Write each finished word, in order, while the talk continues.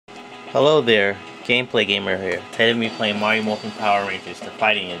Hello there, Gameplay Gamer here. Today me playing Mario Morphin Power Rangers, the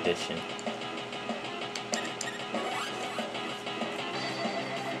Fighting Edition.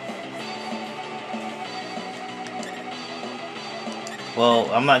 Well,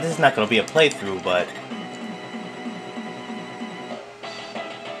 this is not gonna be a playthrough, but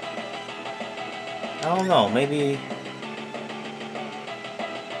I don't know, maybe.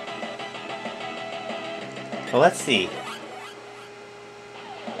 Well, let's see.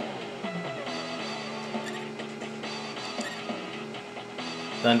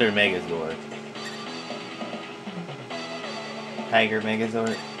 Thunder Megazord. Tiger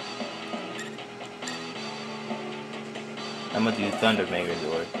Megazord. I'm gonna do Thunder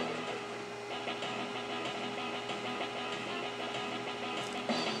Megazord.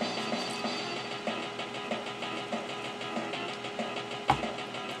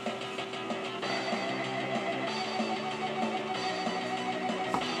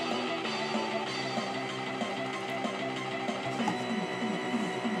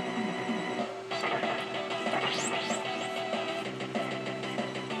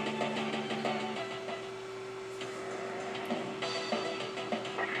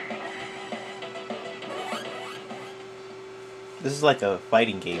 This is like a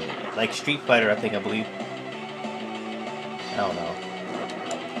fighting game, like Street Fighter, I believe. I don't know.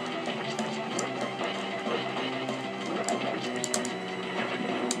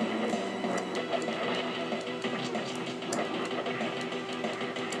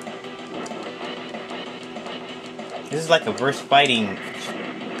 This is like a verse fighting.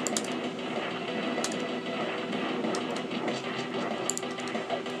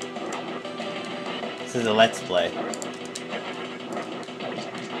 This is a Let's Play.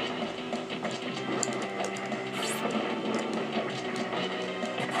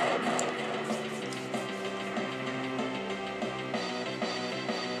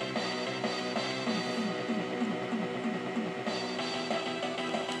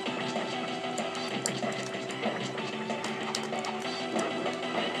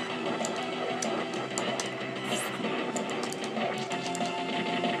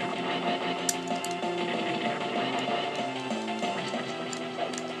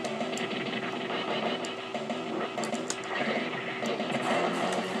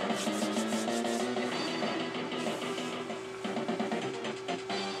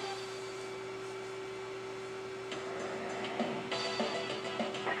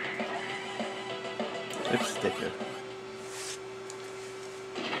 Lip sticker.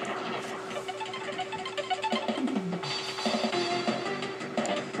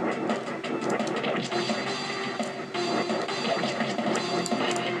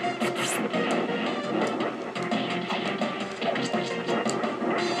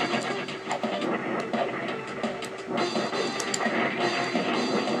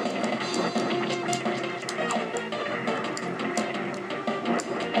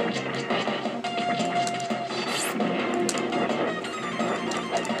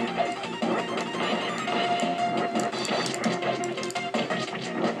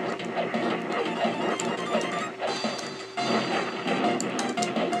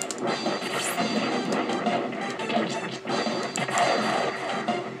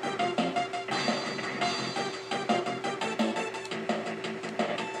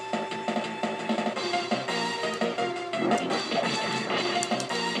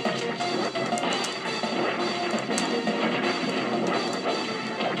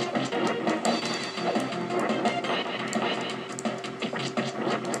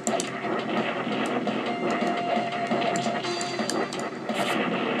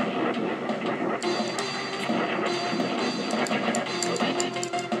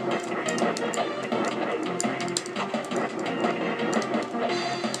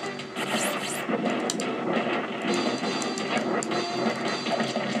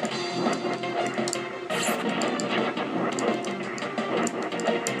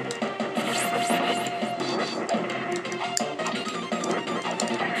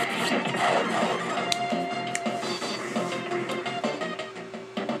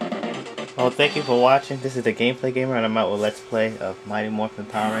 Well, thank you for watching. This is the Gameplay Gamer, and I'm out with Let's Play of Mighty Morphin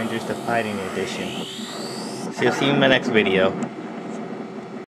Power Rangers, the Fighting Edition. So you'll see you in my next video.